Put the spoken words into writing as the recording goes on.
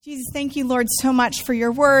Jesus, thank you, Lord, so much for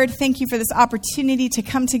your word. Thank you for this opportunity to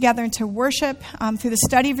come together and to worship through the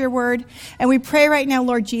study of your word. And we pray right now,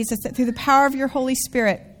 Lord Jesus, that through the power of your Holy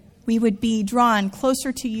Spirit, we would be drawn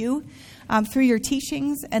closer to you through your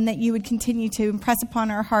teachings, and that you would continue to impress upon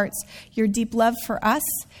our hearts your deep love for us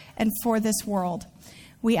and for this world.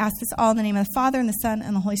 We ask this all in the name of the Father, and the Son,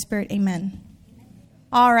 and the Holy Spirit. Amen.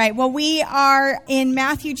 All right, well, we are in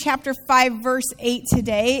Matthew chapter 5, verse 8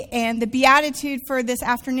 today, and the beatitude for this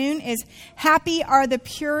afternoon is, "Happy are the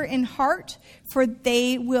pure in heart, for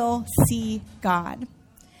they will see God."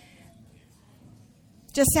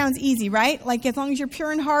 Just sounds easy, right? Like, as long as you're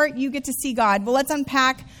pure in heart, you get to see God. Well, let's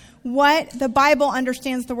unpack what the Bible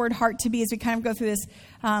understands the word heart to be as we kind of go through this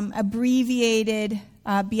abbreviated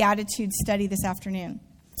beatitude study this afternoon.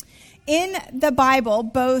 In the Bible,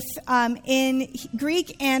 both in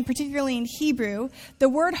Greek and particularly in Hebrew, the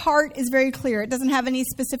word heart is very clear. It doesn't have any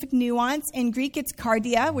specific nuance. In Greek, it's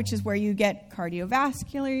cardia, which is where you get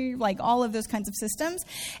cardiovascular, like all of those kinds of systems.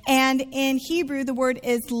 And in Hebrew, the word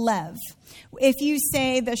is lev. If you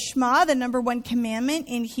say the Shema, the number one commandment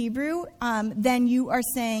in Hebrew, then you are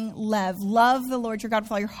saying lev. Love the Lord your God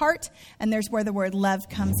with all your heart, and there's where the word lev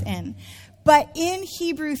comes in. But in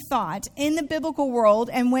Hebrew thought, in the biblical world,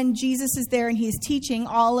 and when Jesus is there and he's teaching,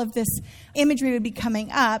 all of this imagery would be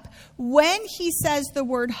coming up. When he says the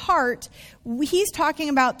word heart, he's talking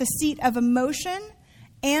about the seat of emotion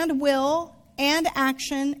and will and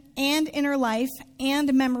action and inner life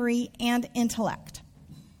and memory and intellect,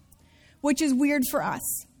 which is weird for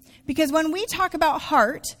us. Because when we talk about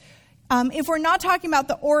heart, if we're not talking about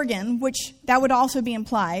the organ, which that would also be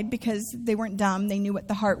implied because they weren't dumb, they knew what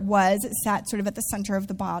the heart was. It sat sort of at the center of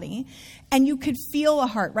the body. And you could feel a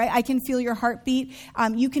heart, right? I can feel your heartbeat.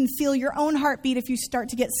 You can feel your own heartbeat if you start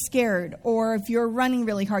to get scared, or if you're running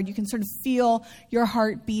really hard, you can sort of feel your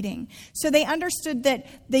heart beating. So they understood that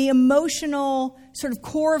the emotional sort of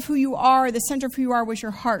core of who you are, the center of who you are, was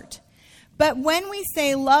your heart. But when we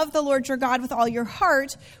say, love the Lord your God with all your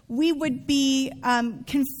heart, we would be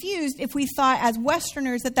confused if we thought as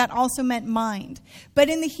Westerners that also meant mind. But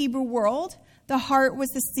in the Hebrew world, the heart was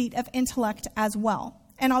the seat of intellect as well.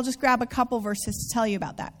 And I'll just grab a couple verses to tell you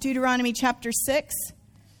about that. Deuteronomy chapter 6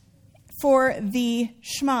 for the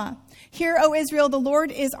Shema. "Hear, O Israel, the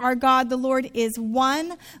Lord is our God, the Lord is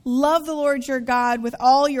one. Love the Lord your God with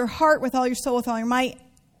all your heart, with all your soul, with all your might.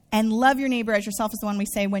 And love your neighbor as yourself," is the one we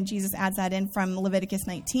say when Jesus adds that in from Leviticus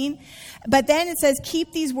 19. But then it says,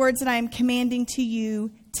 "Keep these words that I am commanding to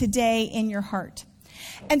you today in your heart."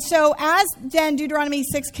 And so as then Deuteronomy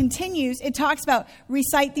 6 continues, it talks about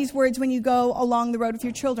recite these words when you go along the road with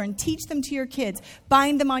your children. Teach them to your kids.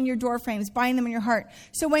 Bind them on your door frames. Bind them in your heart.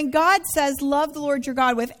 So when God says, love the Lord your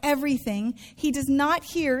God with everything, he does not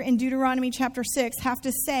here in Deuteronomy chapter 6 have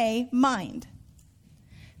to say mind,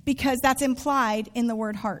 because that's implied in the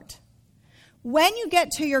word heart. When you get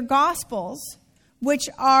to your Gospels, which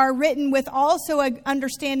are written with also an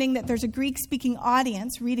understanding that there's a Greek-speaking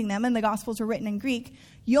audience reading them, and the Gospels are written in Greek,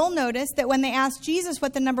 you'll notice that when they ask Jesus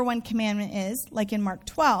what the number one commandment is, like in Mark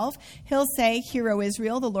 12, he'll say, "Hear, O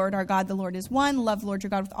Israel, the Lord our God, the Lord is one. Love the Lord your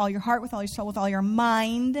God with all your heart, with all your soul, with all your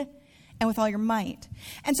mind, and with all your might."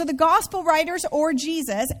 And so the gospel writers, or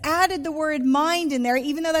Jesus, added the word mind in there,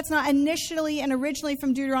 even though that's not initially and originally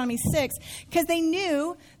from Deuteronomy 6, because they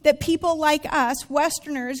knew that people like us,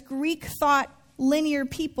 Westerners, Greek thought linear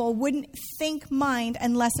people, wouldn't think mind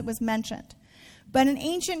unless it was mentioned. But an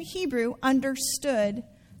ancient Hebrew understood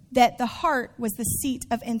that the heart was the seat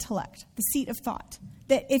of intellect, the seat of thought.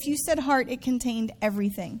 That if you said heart, it contained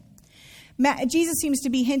everything. Jesus seems to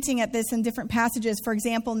be hinting at this in different passages. For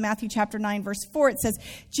example, in Matthew chapter 9, verse 4, it says,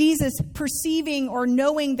 Jesus, perceiving or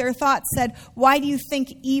knowing their thoughts, said, "Why do you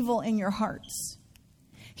think evil in your hearts?"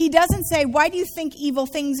 He doesn't say, "Why do you think evil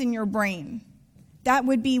things in your brain?" That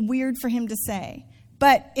would be weird for him to say.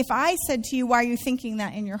 But if I said to you, "Why are you thinking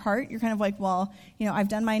that in your heart?" You're kind of like, well, I've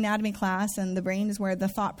done my anatomy class, and the brain is where the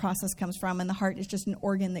thought process comes from, and the heart is just an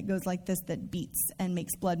organ that goes like this, that beats and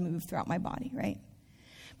makes blood move throughout my body, right?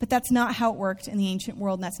 But that's not how it worked in the ancient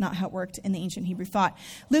world, and that's not how it worked in the ancient Hebrew thought.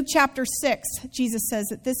 Luke chapter 6, Jesus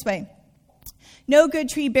says it this way: "No good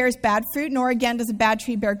tree bears bad fruit, nor again does a bad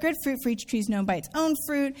tree bear good fruit, for each tree is known by its own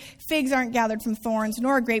fruit. Figs aren't gathered from thorns,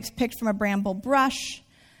 nor are grapes picked from a bramble bush.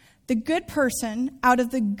 The good person out of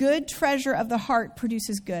the good treasure of the heart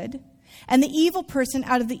produces good, and the evil person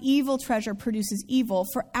out of the evil treasure produces evil,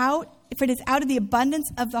 for it is out of the abundance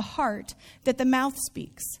of the heart that the mouth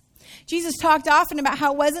speaks." Jesus talked often about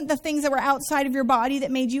how it wasn't the things that were outside of your body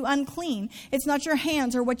that made you unclean. It's not your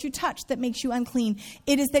hands or what you touch that makes you unclean.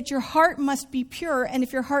 It is that your heart must be pure, and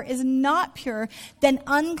if your heart is not pure, then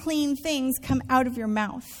unclean things come out of your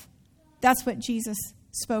mouth. That's what Jesus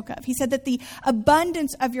spoke of. He said that the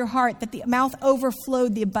abundance of your heart, that the mouth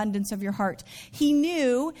overflowed the abundance of your heart. He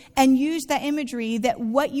knew and used that imagery that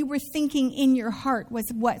what you were thinking in your heart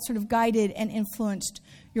was what sort of guided and influenced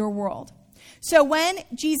your world. So when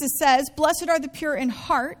Jesus says, "Blessed are the pure in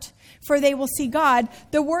heart, for they will see God,"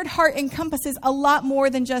 the word heart encompasses a lot more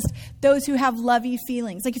than just those who have lovey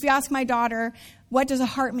feelings. Like if you ask my daughter, what does a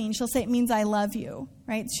heart mean? She'll say it means I love you,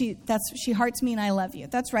 right? She hearts mean I love you.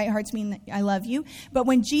 That's right, hearts mean I love you. But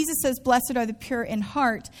when Jesus says, "Blessed are the pure in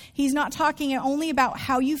heart," he's not talking only about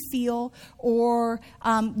how you feel or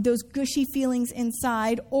those gushy feelings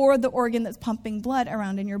inside or the organ that's pumping blood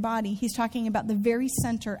around in your body. He's talking about the very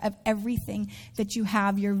center of everything that you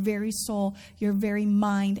have, your very soul, your very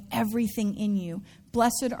mind, everything in you.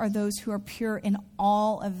 Blessed are those who are pure in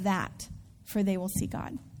all of that, for they will see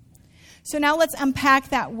God. So now let's unpack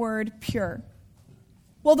that word pure.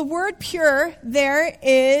 Well, the word pure there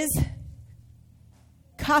is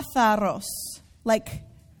katharos, like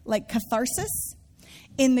catharsis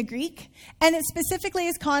in the Greek. And it specifically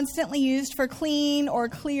is constantly used for clean or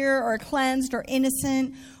clear or cleansed or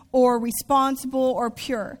innocent or responsible or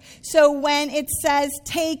pure. So when it says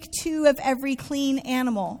take 2 of every clean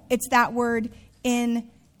animal, it's that word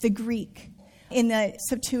in the Greek. In the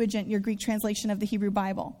Septuagint, your Greek translation of the Hebrew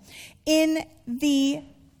Bible. In the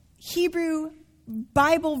Hebrew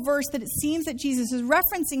Bible verse that it seems that Jesus is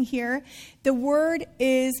referencing here, the word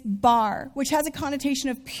is bar, which has a connotation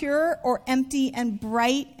of pure or empty and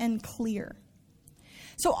bright and clear.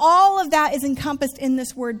 So all of that is encompassed in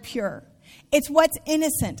this word pure. It's what's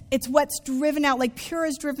innocent. It's what's driven out, like pure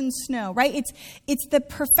as driven snow, right? It's the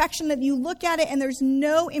perfection that you look at it and there's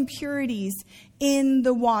no impurities in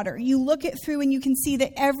the water. You look it through and you can see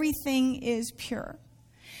that everything is pure.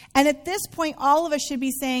 And at this point, all of us should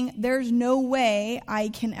be saying, there's no way I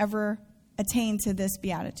can ever attain to this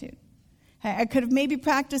beatitude. I could have maybe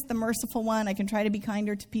practiced the merciful one. I can try to be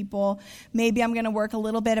kinder to people. Maybe I'm going to work a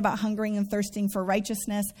little bit about hungering and thirsting for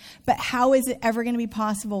righteousness. But how is it ever going to be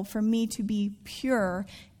possible for me to be pure,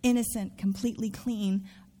 innocent, completely clean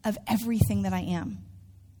of everything that I am?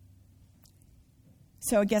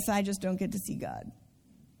 So I guess I just don't get to see God,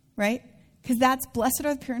 right? Because that's blessed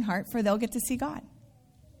are the pure in heart, for they'll get to see God.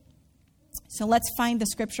 So let's find the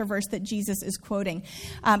scripture verse that Jesus is quoting.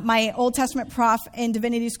 My Old Testament prof in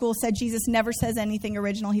divinity school said Jesus never says anything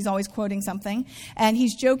original. He's always quoting something. And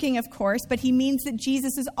he's joking, of course, but he means that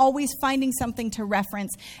Jesus is always finding something to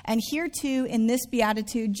reference. And here, too, in this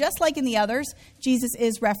beatitude, just like in the others, Jesus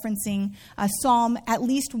is referencing a psalm, at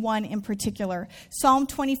least one in particular. Psalm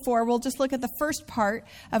 24, we'll just look at the first part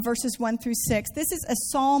of verses 1 through 6. This is a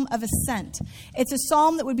psalm of ascent. It's a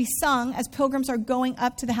psalm that would be sung as pilgrims are going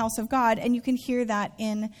up to the house of God. And you can hear that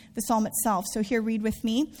in the psalm itself. So here, read with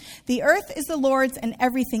me. "The earth is the Lord's and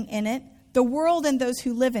everything in it, the world and those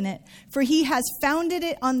who live in it. For he has founded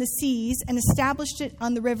it on the seas and established it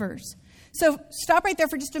on the rivers." So stop right there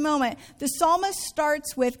for just a moment. The psalmist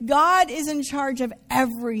starts with God is in charge of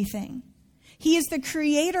everything. He is the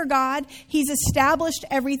creator God. He's established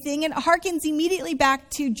everything. And it harkens immediately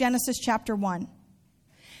back to Genesis chapter 1.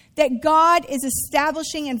 That God is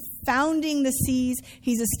establishing and founding the seas.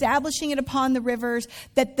 He's establishing it upon the rivers.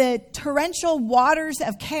 That the torrential waters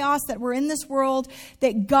of chaos that were in this world,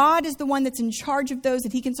 that God is the one that's in charge of those,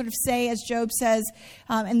 that he can sort of say, as Job says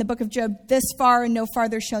in the book of Job, "This far and no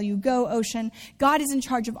farther shall you go, ocean." God is in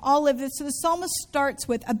charge of all of this. So the psalmist starts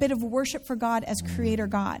with a bit of worship for God as creator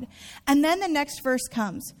God. And then the next verse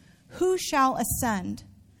comes, "Who shall ascend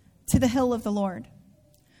to the hill of the Lord?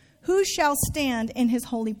 Who shall stand in his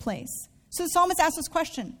holy place?" So the psalmist asks this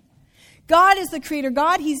question. God is the creator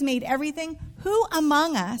God. He's made everything. Who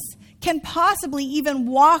among us can possibly even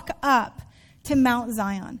walk up to Mount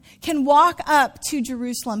Zion, can walk up to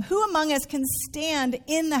Jerusalem? Who among us can stand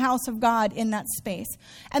in the house of God in that space?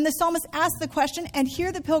 And the psalmist asks the question, and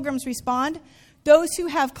here the pilgrims respond, "Those who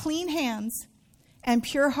have clean hands and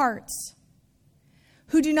pure hearts,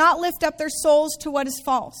 who do not lift up their souls to what is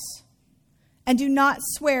false, and do not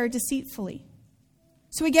swear deceitfully."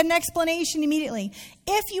 So we get an explanation immediately.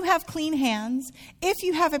 If you have clean hands, if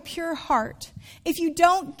you have a pure heart, if you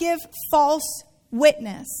don't give false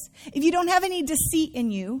witness, if you don't have any deceit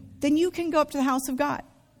in you, then you can go up to the house of God.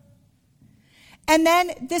 And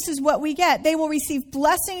then this is what we get. "They will receive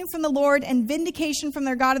blessing from the Lord and vindication from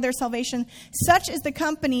their God of their salvation. Such is the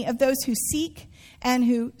company of those who seek and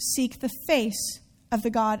who seek the face of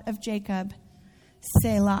the God of Jacob."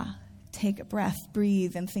 Selah. Take a breath,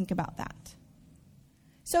 breathe, and think about that.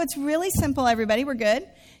 So it's really simple, everybody. We're good.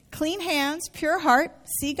 Clean hands, pure heart,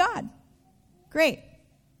 see God. Great.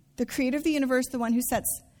 The creator of the universe, the one who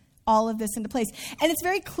sets all of this into place. And it's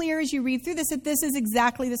very clear as you read through this that this is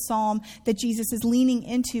exactly the psalm that Jesus is leaning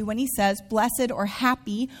into when he says, blessed or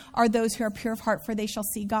happy are those who are pure of heart, for they shall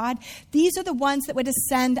see God. These are the ones that would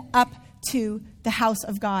ascend up to the house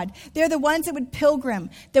of God. They're the ones that would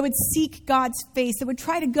pilgrim, that would seek God's face, that would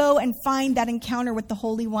try to go and find that encounter with the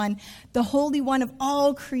Holy One of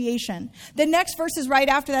all creation. The next verses right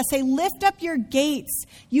after that say, lift up your gates,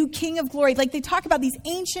 you King of glory. Like they talk about these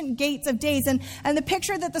ancient gates of days. And the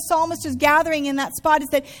picture that the psalmist is gathering in that spot is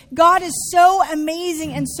that God is so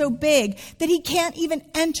amazing and so big that he can't even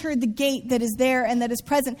enter the gate that is there and that is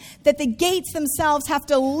present, that the gates themselves have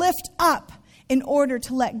to lift up in order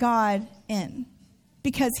to let God in,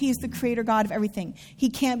 because he's the creator God of everything. He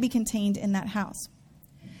can't be contained in that house.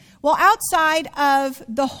 Well, outside of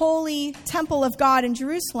the holy temple of God in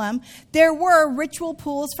Jerusalem, there were ritual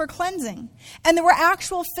pools for cleansing. And there were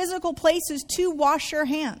actual physical places to wash your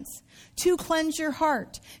hands, to cleanse your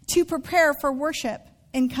heart, to prepare for worship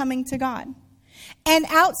in coming to God. And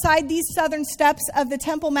outside these southern steps of the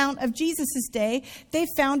Temple Mount of Jesus' day, they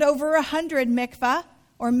found over 100 mikvah,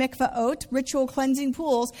 or mikvaot, ritual cleansing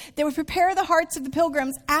pools, that would prepare the hearts of the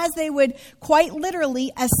pilgrims as they would quite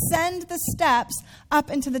literally ascend the steps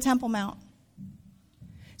up into the Temple Mount.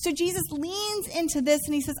 So Jesus leans into this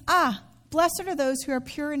and he says, blessed are those who are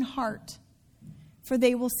pure in heart, for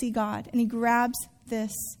they will see God. And he grabs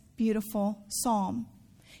this beautiful psalm.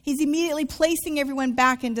 He's immediately placing everyone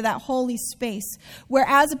back into that holy space where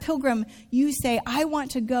as a pilgrim, you say, I want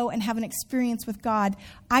to go and have an experience with God.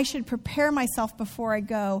 I should prepare myself before I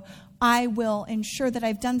go. I will ensure that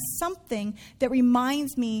I've done something that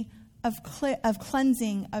reminds me of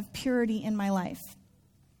cleansing, of purity in my life.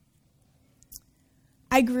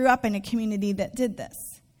 I grew up in a community that did this.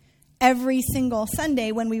 Every single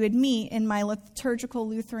Sunday when we would meet in my liturgical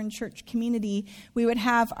Lutheran church community, we would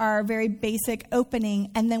have our very basic opening,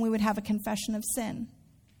 and then we would have a confession of sin.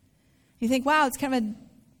 You think, wow, it's kind of a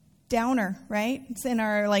downer, right? It's in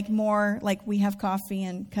our more we have coffee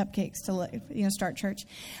and cupcakes to start church.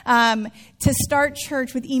 To start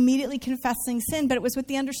church with immediately confessing sin, but it was with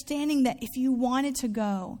the understanding that if you wanted to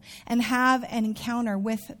go and have an encounter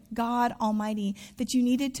with God Almighty, that you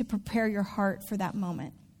needed to prepare your heart for that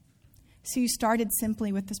moment. So you started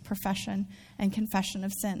simply with this profession and confession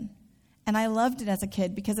of sin. And I loved it as a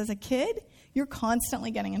kid, because as a kid, you're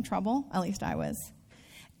constantly getting in trouble. At least I was.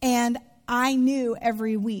 And I knew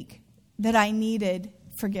every week that I needed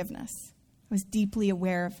forgiveness. I was deeply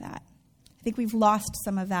aware of that. I think we've lost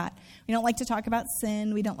some of that. We don't like to talk about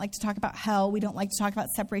sin. We don't like to talk about hell. We don't like to talk about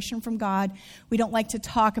separation from God. We don't like to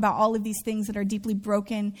talk about all of these things that are deeply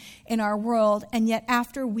broken in our world. And yet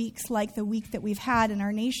after weeks like the week that we've had in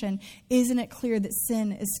our nation, isn't it clear that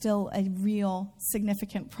sin is still a real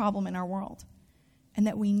significant problem in our world? And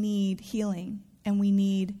that we need healing, and we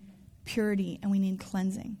need purity, and we need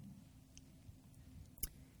cleansing.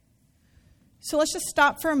 So let's just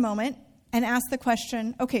stop for a moment and ask the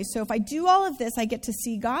question, okay, so if I do all of this, I get to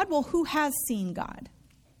see God. Well, who has seen God?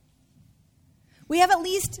 We have at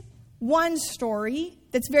least one story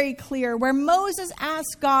that's very clear where Moses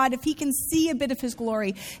asks God if he can see a bit of his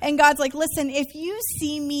glory. And God's like, listen, if you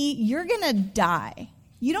see me, you're going to die.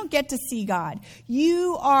 You don't get to see God.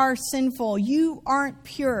 You are sinful. You aren't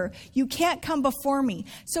pure. You can't come before me.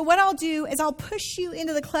 So what I'll do is I'll push you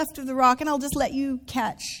into the cleft of the rock, and I'll just let you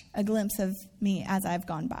catch a glimpse of me as I've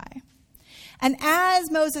gone by. And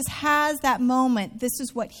as Moses has that moment, this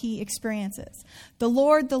is what he experiences. The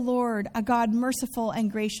Lord, a God merciful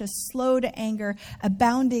and gracious, slow to anger,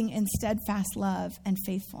 abounding in steadfast love and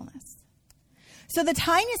faithfulness. So the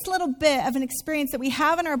tiniest little bit of an experience that we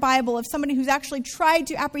have in our Bible of somebody who's actually tried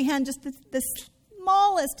to apprehend just the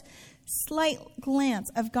smallest slight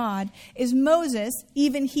glance of God is Moses.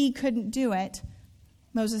 Even he couldn't do it.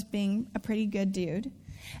 Moses being a pretty good dude.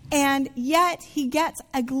 And yet he gets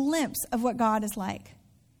a glimpse of what God is like.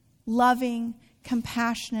 Loving,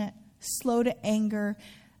 compassionate, slow to anger,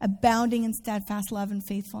 abounding in steadfast love and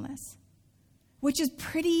faithfulness. Which is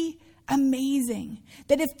pretty amazing.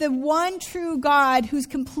 That if the one true God who's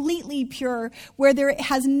completely pure, where there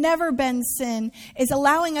has never been sin, is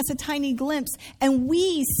allowing us a tiny glimpse, and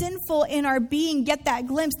we, sinful in our being, get that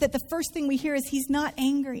glimpse, that the first thing we hear is he's not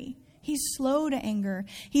angry. He's slow to anger.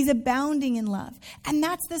 He's abounding in love. And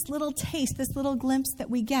that's this little taste, this little glimpse that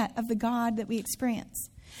we get of the God that we experience.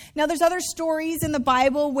 Now, there's other stories in the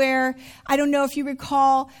Bible where, I don't know if you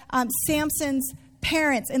recall, Samson's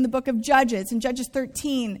parents in the book of Judges. In Judges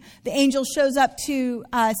 13, the angel shows up to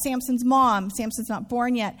Samson's mom. Samson's not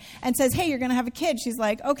born yet. And says, hey, you're going to have a kid. She's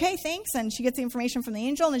like, okay, thanks. And she gets the information from the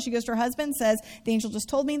angel. And then she goes to her husband and says, the angel just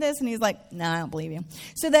told me this. And he's like, no, I don't believe you.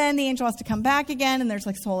 So then the angel has to come back again. And there's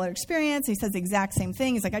like this whole other experience. He says the exact same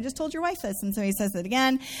thing. He's like, I just told your wife this. And so he says it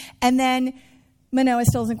again. And then Manoah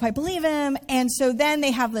still doesn't quite believe him. And so then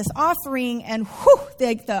they have this offering, and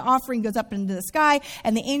the offering goes up into the sky,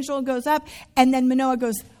 and the angel goes up, and then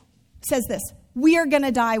Manoah says this, we are going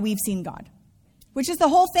to die, we've seen God. Which is the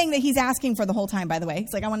whole thing that he's asking for the whole time, by the way.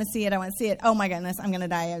 He's like, I want to see it. Oh my goodness, I'm going to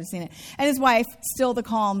die, I've seen it. And his wife, still the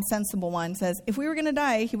calm, sensible one, says, if we were going to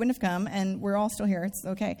die, he wouldn't have come, and we're all still here, it's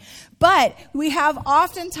okay. But we have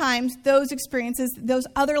oftentimes those experiences, those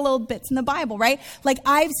other little bits in the Bible, right? Like,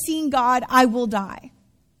 I've seen God, I will die.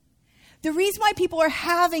 The reason why people are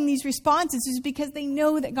having these responses is because they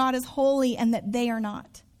know that God is holy and that they are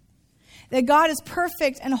not. That God is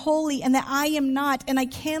perfect and holy and that I am not, and I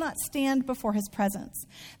cannot stand before his presence.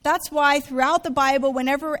 That's why throughout the Bible,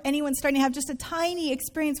 whenever anyone's starting to have just a tiny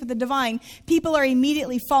experience with the divine, people are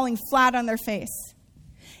immediately falling flat on their face.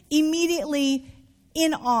 Immediately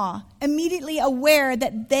in awe. Immediately aware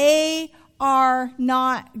that they are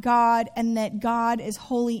not God and that God is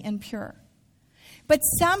holy and pure. But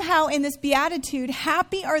somehow in this beatitude,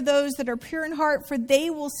 happy are those that are pure in heart, for they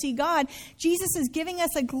will see God. Jesus is giving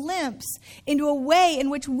us a glimpse into a way in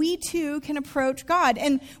which we too can approach God.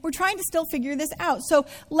 And we're trying to still figure this out. So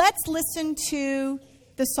let's listen to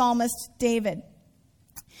the psalmist David.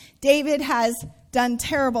 David has done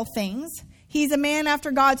terrible things. He's a man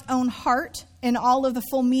after God's own heart in all of the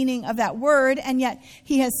full meaning of that word, and yet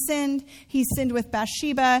he has sinned. He sinned with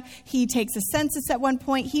Bathsheba. He takes a census at one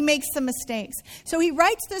point. He makes some mistakes. So he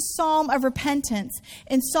writes this psalm of repentance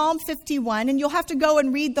in Psalm 51, and you'll have to go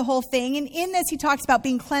and read the whole thing. And in this, he talks about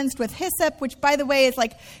being cleansed with hyssop, which, by the way, is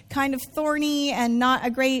like kind of thorny and not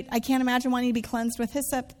a great, I can't imagine wanting to be cleansed with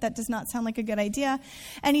hyssop. That does not sound like a good idea.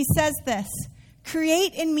 And he says this,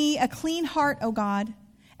 create in me a clean heart, O God,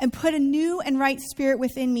 and put a new and right spirit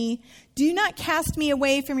within me. Do not cast me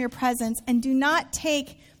away from your presence, and do not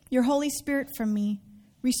take your Holy Spirit from me.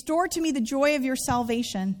 Restore to me the joy of your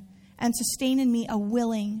salvation, and sustain in me a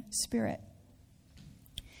willing spirit.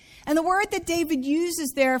 And the word that David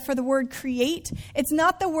uses there for the word create, it's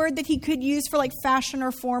not the word that he could use for like fashion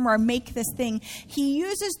or form or make this thing. He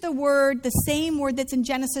uses the same word that's in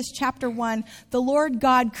Genesis chapter 1. The Lord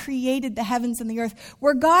God created the heavens and the earth.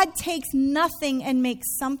 Where God takes nothing and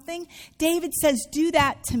makes something, David says, do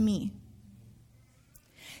that to me.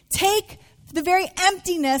 Take the very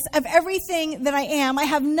emptiness of everything that I am. I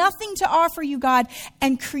have nothing to offer you, God,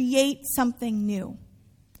 and create something new.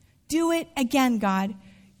 Do it again, God.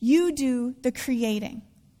 You do the creating.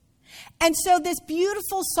 And so this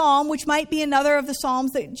beautiful psalm, which might be another of the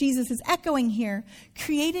psalms that Jesus is echoing here,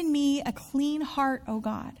 create in me a clean heart, O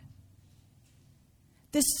God.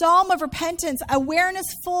 This psalm of repentance, awareness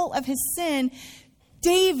full of his sin,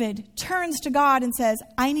 David turns to God and says,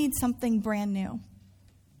 I need something brand new.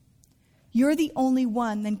 You're the only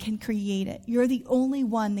one that can create it. You're the only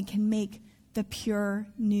one that can make the pure,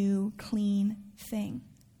 new, clean thing.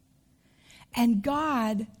 And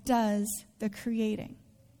God does the creating.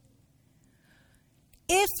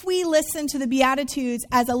 If we listen to the Beatitudes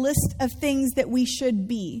as a list of things that we should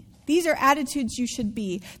be, these are attitudes you should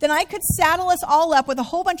be, then I could saddle us all up with a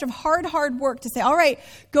whole bunch of hard work to say, all right,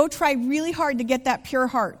 go try really hard to get that pure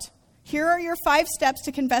heart. Here are your 5 steps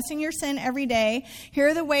to confessing your sin every day. Here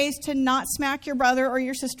are the ways to not smack your brother or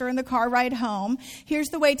your sister in the car ride home. Here's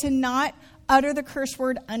the way to not utter the curse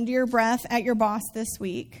word under your breath at your boss this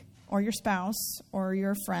week, or your spouse, or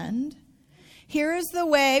your friend. Here is the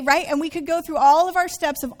way, right? And we could go through all of our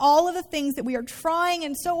steps of all of the things that we are trying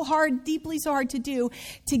and so hard, deeply so hard to do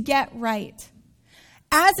to get right.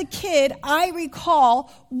 As a kid, I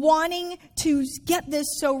recall wanting to get this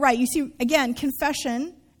so right. You see, again,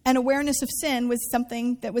 confession and awareness of sin was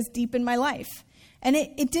something that was deep in my life. And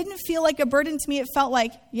it didn't feel like a burden to me. It felt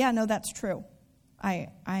like, yeah, no, that's true.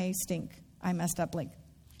 I stink. I messed up like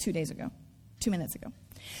 2 minutes ago.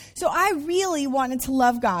 So I really wanted to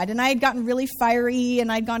love God, and I had gotten really fiery,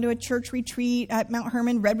 and I'd gone to a church retreat at Mount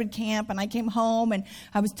Hermon Redwood Camp, and I came home, and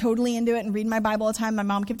I was totally into it and reading my Bible all the time. My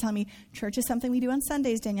mom kept telling me, church is something we do on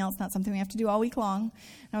Sundays, Danielle. It's not something we have to do all week long.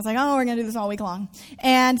 And I was like, oh, we're going to do this all week long.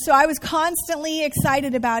 And so I was constantly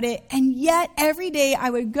excited about it, and yet every day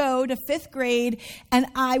I would go to 5th grade, and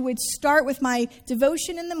I would start with my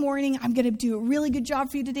devotion in the morning. I'm going to do a really good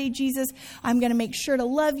job for you today, Jesus. I'm going to make sure to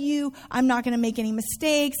love you. I'm not going to make any mistakes.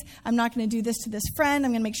 mistakes. I'm not going to do this to this friend.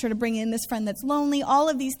 I'm going to make sure to bring in this friend that's lonely, all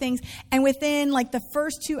of these things. And within like the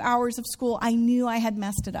first 2 hours of school, I knew I had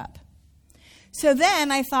messed it up. So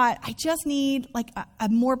then I thought, I just need like a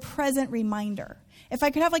more present reminder. If I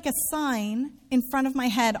could have like a sign in front of my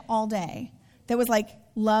head all day that was like,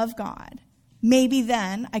 love God, maybe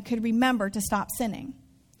then I could remember to stop sinning.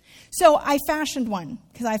 So I fashioned one,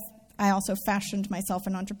 because I also fashioned myself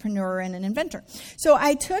an entrepreneur and an inventor. So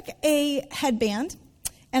I took a headband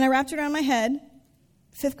and I wrapped it around my head,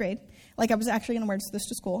 5th grade, like I was actually going to wear this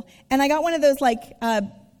to school. And I got one of those like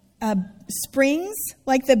springs,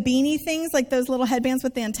 like the beanie things, like those little headbands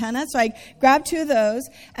with the antenna. So I grabbed 2 of those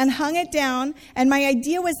and hung it down. And my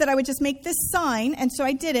idea was that I would just make this sign. And so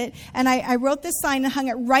I did it. And I wrote this sign and hung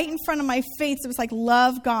it right in front of my face. It was like,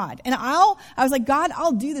 love God. And I was like, God,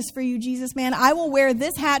 I'll do this for you, Jesus, man. I will wear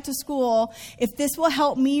this hat to school if this will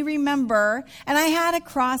help me remember. And I had a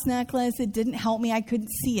cross necklace. It didn't help me. I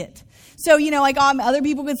couldn't see it. So, like other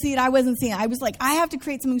people could see it. I wasn't seeing it. I was like, I have to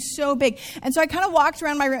create something so big. And so I kind of walked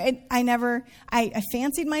around my room. I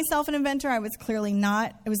fancied myself an inventor. I was clearly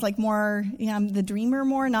not. It was like more, I'm the dreamer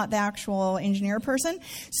more, not the actual engineer person.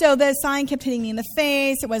 So the sign kept hitting me in the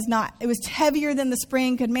face. It was heavier than the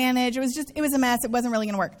spring could manage. It was a mess. It wasn't really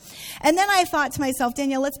going to work. And then I thought to myself,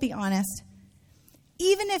 Danielle, let's be honest.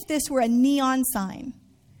 Even if this were a neon sign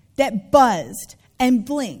that buzzed and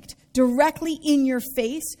blinked directly in your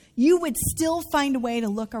face, you would still find a way to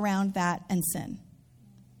look around that and sin.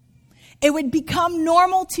 It would become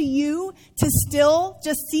normal to you to still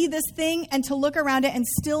just see this thing and to look around it and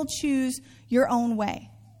still choose your own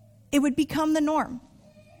way. It would become the norm.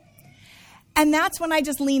 And that's when I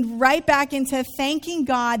just leaned right back into thanking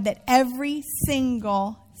God that every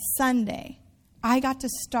single Sunday I got to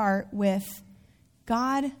start with,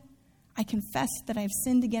 God, I confess that I have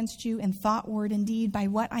sinned against you in thought, word, and deed by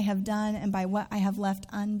what I have done and by what I have left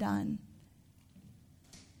undone.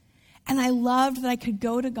 And I loved that I could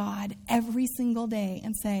go to God every single day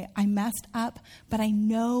and say, I messed up, but I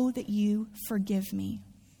know that you forgive me.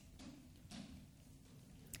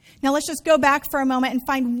 Now let's just go back for a moment and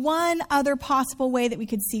find one other possible way that we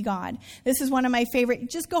could see God. This is one of my favorite.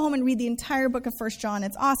 Just go home and read the entire book of 1 John.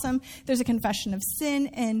 It's awesome. There's a confession of sin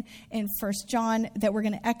in 1 John that we're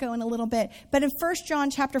going to echo in a little bit. But in 1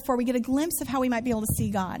 John chapter 4, we get a glimpse of how we might be able to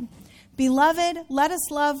see God. Beloved, let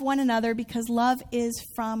us love one another because love is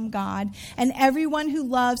from God. And everyone who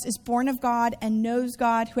loves is born of God and knows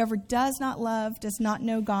God. Whoever does not love does not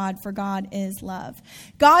know God, for God is love.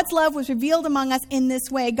 God's love was revealed among us in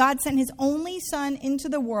this way. God sent his only Son into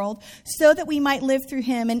the world so that we might live through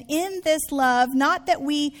him. And in this love, not that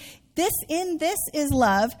we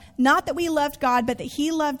loved God, but that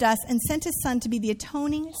he loved us and sent his Son to be the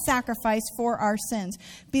atoning sacrifice for our sins.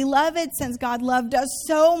 Beloved, since God loved us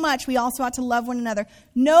so much, we also ought to love one another.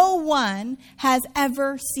 No one has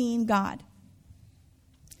ever seen God.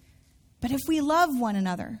 But if we love one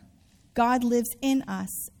another, God lives in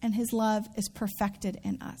us, and his love is perfected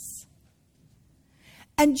in us.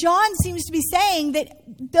 And John seems to be saying that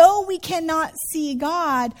though we cannot see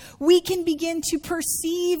God, we can begin to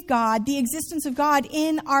perceive God, the existence of God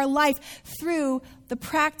in our life through the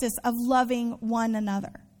practice of loving one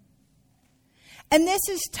another. And this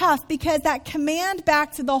is tough because that command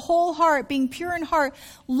back to the whole heart, being pure in heart,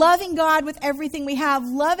 loving God with everything we have,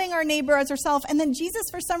 loving our neighbor as ourselves, and then Jesus,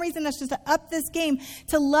 for some reason, has just to up this game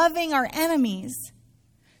to loving our enemies.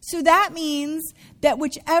 So that means that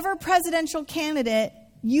whichever presidential candidate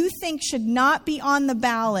you think should not be on the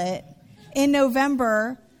ballot in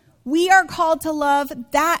November, we are called to love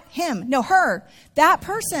that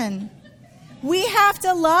person. We have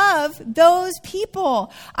to love those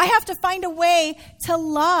people. I have to find a way to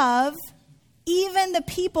love even the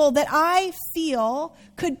people that I feel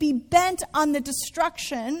could be bent on the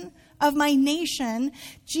destruction of my nation.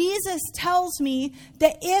 Jesus tells me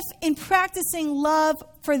that if in practicing love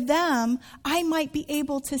for them, I might be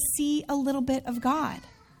able to see a little bit of God.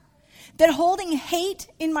 That holding hate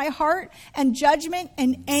in my heart and judgment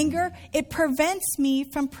and anger, it prevents me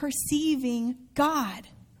from perceiving God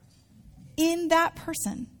in that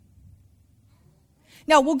person.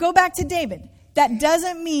 Now, we'll go back to David. That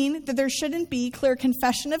doesn't mean that there shouldn't be clear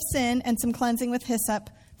confession of sin and some cleansing with hyssop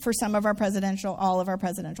for all of our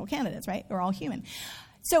presidential candidates, right? We're all human.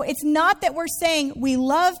 So it's not that we're saying we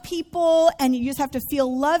love people and you just have to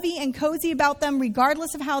feel lovey and cozy about them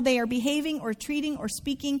regardless of how they are behaving or treating or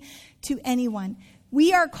speaking to anyone.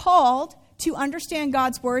 We are called to understand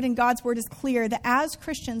God's word, and God's word is clear that as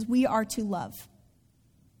Christians we are to love.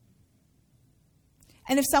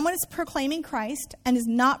 And if someone is proclaiming Christ and is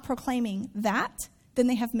not proclaiming that, then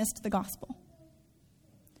they have missed the gospel.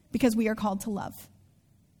 Because we are called to love.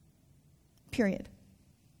 period.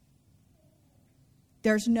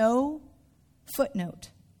 There's no footnote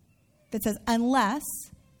that says unless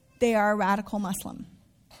they are a radical Muslim.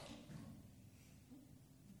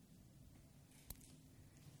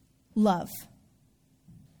 Love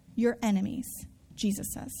your enemies, Jesus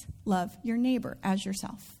says. Love your neighbor as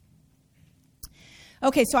yourself.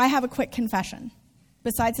 Okay, so I have a quick confession.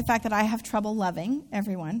 Besides the fact that I have trouble loving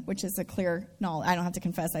everyone, which is a clear knowledge, I don't have to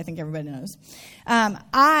confess, I think everybody knows.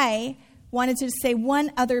 I wanted to say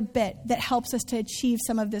one other bit that helps us to achieve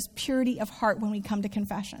some of this purity of heart when we come to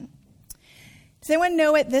confession. Does anyone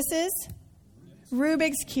know what this is?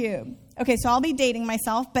 Rubik's Cube. Okay, so I'll be dating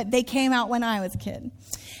myself, but they came out when I was a kid.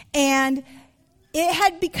 And it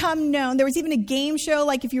had become known. There was even a game show,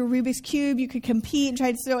 like if you were Rubik's Cube, you could compete and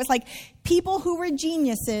try to. So it's like people who were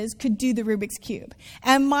geniuses could do the Rubik's Cube.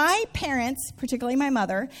 And my parents, particularly my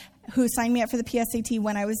mother, who signed me up for the PSAT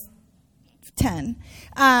when I was 10,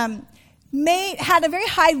 had a very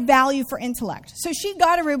high value for intellect. So she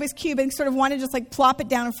got a Rubik's Cube and sort of wanted to just like plop it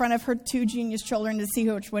down in front of her two genius children to see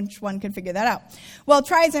which one could figure that out. Well,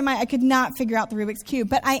 try as I might, I could not figure out the Rubik's Cube.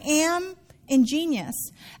 But I am ingenious.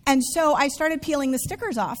 And so I started peeling the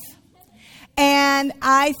stickers off. And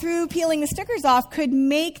I, through peeling the stickers off, could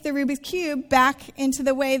make the Rubik's Cube back into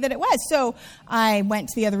the way that it was. So I went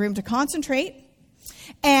to the other room to concentrate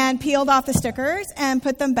and peeled off the stickers and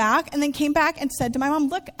put them back and then came back and said to my mom,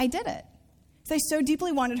 look, I did it. So I so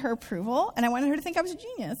deeply wanted her approval and I wanted her to think I was a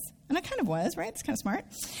genius. And I kind of was, right? It's kind of smart.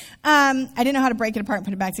 I didn't know how to break it apart and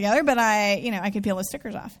put it back together, but I could peel the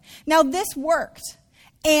stickers off. Now this worked.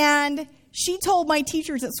 And she told my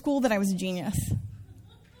teachers at school that I was a genius.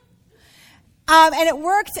 And it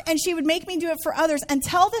worked, and she would make me do it for others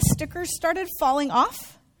until the stickers started falling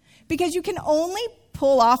off. Because you can only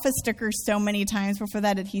pull off a sticker so many times before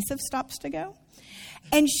that adhesive stops to go.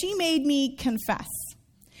 And she made me confess.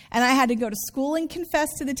 And I had to go to school and confess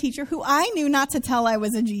to the teacher, who I knew not to tell I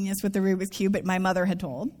was a genius with the Rubik's Cube, but my mother had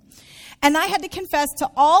told. And I had to confess to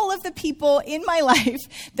all of the people in my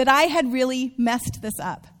life that I had really messed this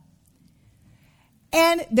up.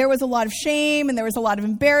 And there was a lot of shame and there was a lot of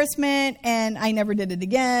embarrassment and I never did it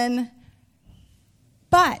again.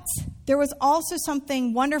 But there was also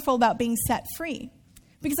something wonderful about being set free.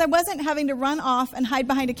 Because I wasn't having to run off and hide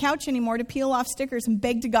behind a couch anymore to peel off stickers and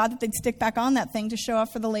beg to God that they'd stick back on that thing to show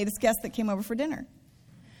off for the latest guest that came over for dinner.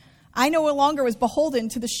 I no longer was beholden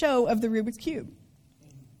to the show of the Rubik's Cube.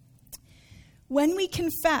 When we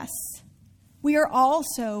confess, we are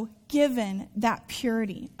also given that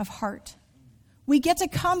purity of heart. We get to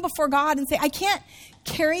come before God and say, I can't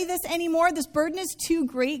carry this anymore. This burden is too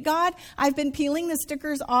great, God. I've been peeling the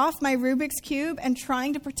stickers off my Rubik's Cube and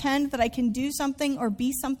trying to pretend that I can do something or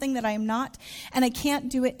be something that I am not, and I can't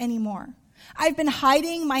do it anymore. I've been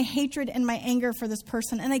hiding my hatred and my anger for this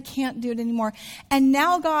person, and I can't do it anymore. And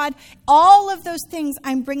now, God, all of those things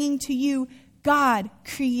I'm bringing to you. God,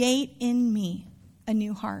 create in me a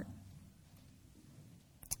new heart.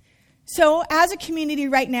 So as a community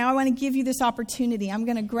right now, I want to give you this opportunity. I'm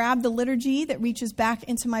going to grab the liturgy that reaches back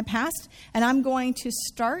into my past, and I'm going to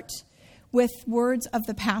start with words of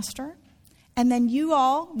the pastor. And then you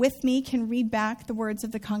all, with me, can read back the words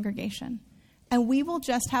of the congregation. And we will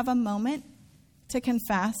just have a moment to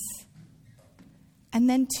confess and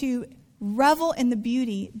then to revel in the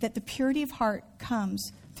beauty that the purity of heart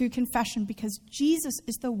comes through confession, because Jesus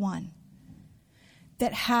is the one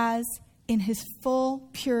that has, in his full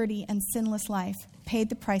purity and sinless life, paid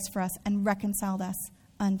the price for us and reconciled us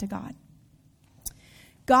unto God.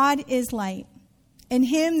 God is light. In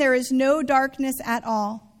him there is no darkness at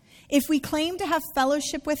all. If we claim to have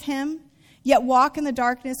fellowship with him, yet walk in the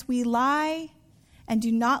darkness, we lie and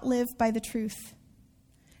do not live by the truth.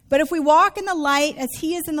 But if we walk in the light as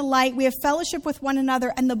he is in the light, we have fellowship with one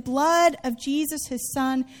another, and the blood of Jesus, his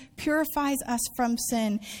son, purifies us from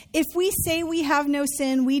sin. If we say we have no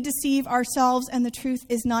sin, we deceive ourselves, and the truth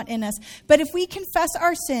is not in us. But if we confess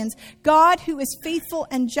our sins, God, who is faithful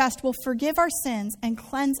and just, will forgive our sins and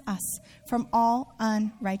cleanse us from all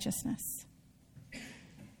unrighteousness.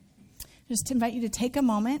 Just invite you to take a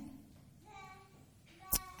moment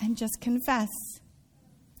and just confess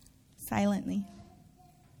silently.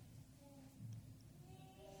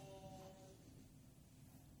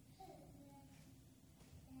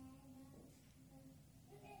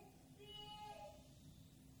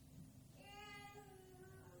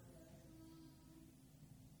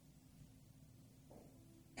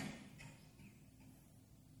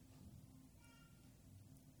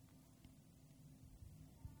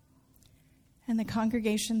 And the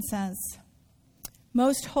congregation says,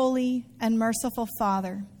 Most holy and merciful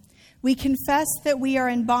Father, We confess that we are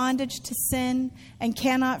in bondage to sin and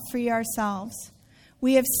cannot free ourselves.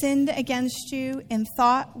 We have sinned against you in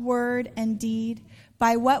thought, word, and deed,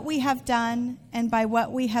 by what we have done and by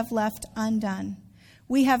what we have left undone.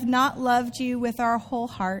 We have not loved you with our whole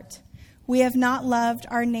heart. We have not loved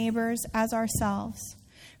our neighbors as ourselves.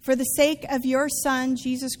 For the sake of your Son,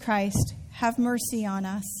 Jesus Christ, have mercy on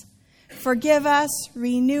us. Forgive us,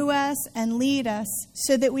 renew us, and lead us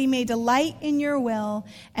so that we may delight in your will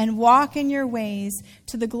and walk in your ways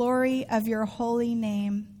to the glory of your holy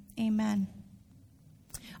name. Amen.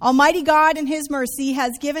 Almighty God, in his mercy,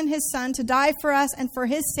 has given his Son to die for us, and for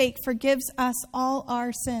his sake forgives us all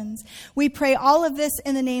our sins. We pray all of this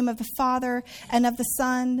in the name of the Father, and of the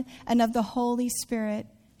Son, and of the Holy Spirit.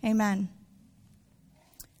 Amen.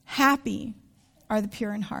 Happy are the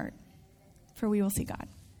pure in heart, for we will see God.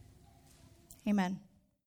 Amen.